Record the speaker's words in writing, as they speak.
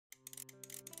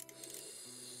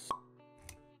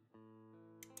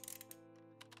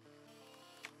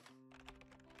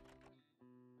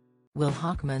Will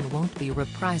Hockman won't be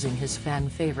reprising his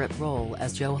fan-favorite role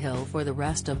as Joe Hill for the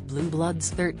rest of Blue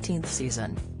Blood's 13th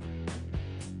season.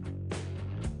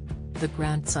 The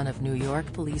grandson of New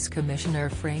York Police Commissioner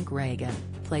Frank Reagan,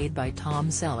 played by Tom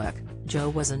Selleck, Joe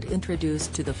wasn't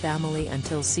introduced to the family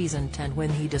until season 10 when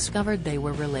he discovered they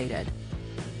were related.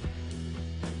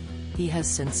 He has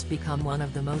since become one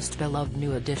of the most beloved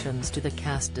new additions to the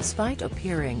cast despite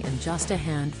appearing in just a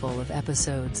handful of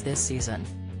episodes this season.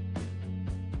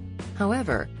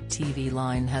 However, TV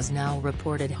Line has now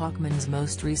reported Hockman's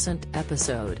most recent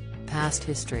episode, Past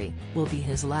History, will be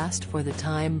his last for the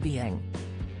time being.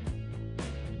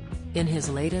 In his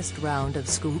latest round of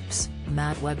scoops,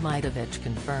 Matt Webmytovich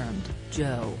confirmed,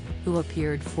 Joe, who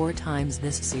appeared 4 times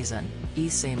this season,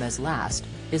 same as last,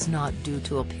 is not due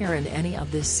to appear in any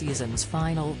of this season's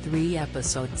final 3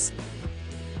 episodes.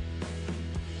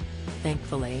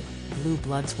 Thankfully, Blue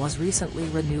Bloods was recently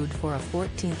renewed for a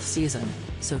 14th season,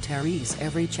 so there's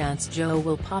every chance Joe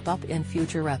will pop up in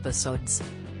future episodes.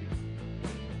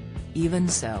 Even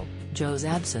so, Joe's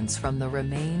absence from the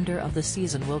remainder of the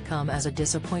season will come as a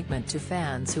disappointment to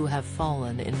fans who have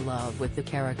fallen in love with the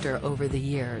character over the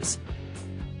years.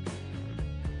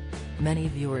 Many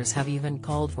viewers have even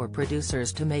called for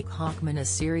producers to make Hockman a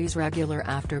series regular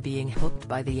after being hooked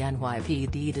by the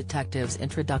NYPD detective's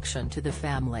introduction to the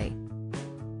family.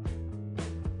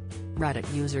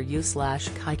 Reddit user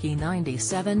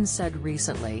u/Kiki97 said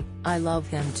recently, "I love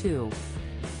him too.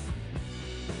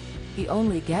 He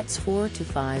only gets 4 to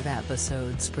 5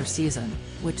 episodes per season,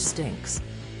 which stinks.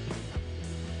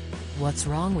 What's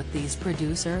wrong with these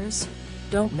producers?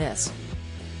 Don't miss."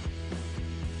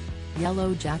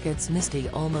 Yellow Jackets Misty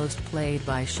almost played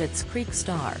by Schitt's Creek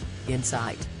star,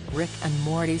 Insight, Rick and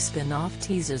Morty spin-off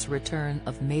teases return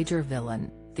of major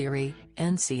villain, Theory,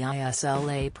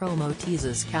 NCISLA promo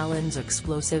teases Callan's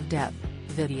explosive death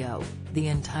video. The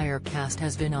entire cast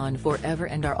has been on forever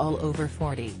and are all over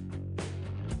 40.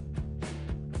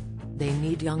 They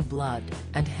need young blood,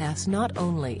 and Hess not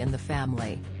only in the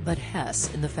family, but Hess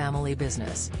in the family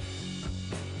business.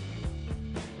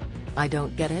 I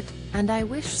don't get it, and I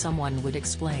wish someone would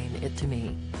explain it to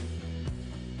me.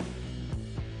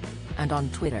 And on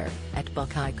Twitter,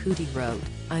 @BuckeyeCootie wrote,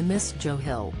 I miss Joe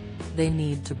Hill. They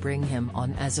need to bring him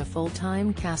on as a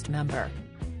full-time cast member.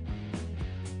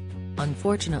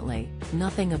 Unfortunately,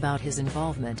 nothing about his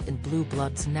involvement in Blue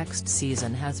Bloods next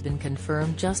season has been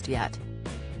confirmed just yet.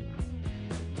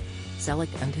 Selleck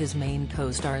and his main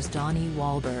co-stars Donnie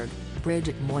Wahlberg,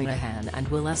 Bridget Moynahan and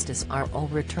Will Estes are all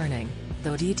returning,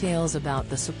 though details about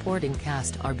the supporting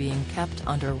cast are being kept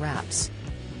under wraps.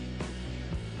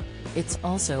 It's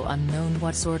also unknown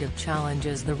what sort of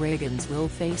challenges the Reagans will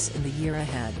face in the year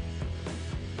ahead.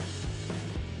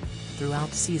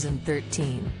 Throughout season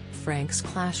 13, Frank's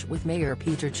clash with Mayor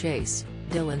Peter Chase,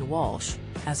 Dylan Walsh,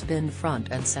 has been front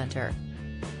and center.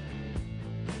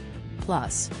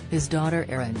 Plus, his daughter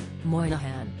Erin,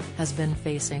 Moynahan, has been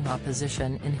facing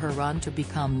opposition in her run to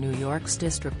become New York's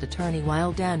district attorney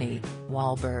while Danny,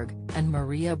 Wahlberg, and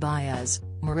Maria Baez,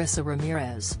 Marissa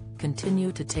Ramirez,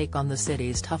 continue to take on the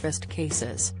city's toughest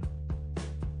cases.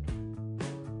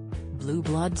 Blue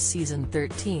Bloods Season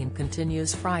 13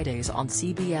 continues Fridays on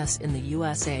CBS in the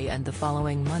USA and the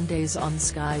following Mondays on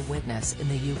Sky Witness in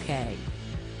the UK.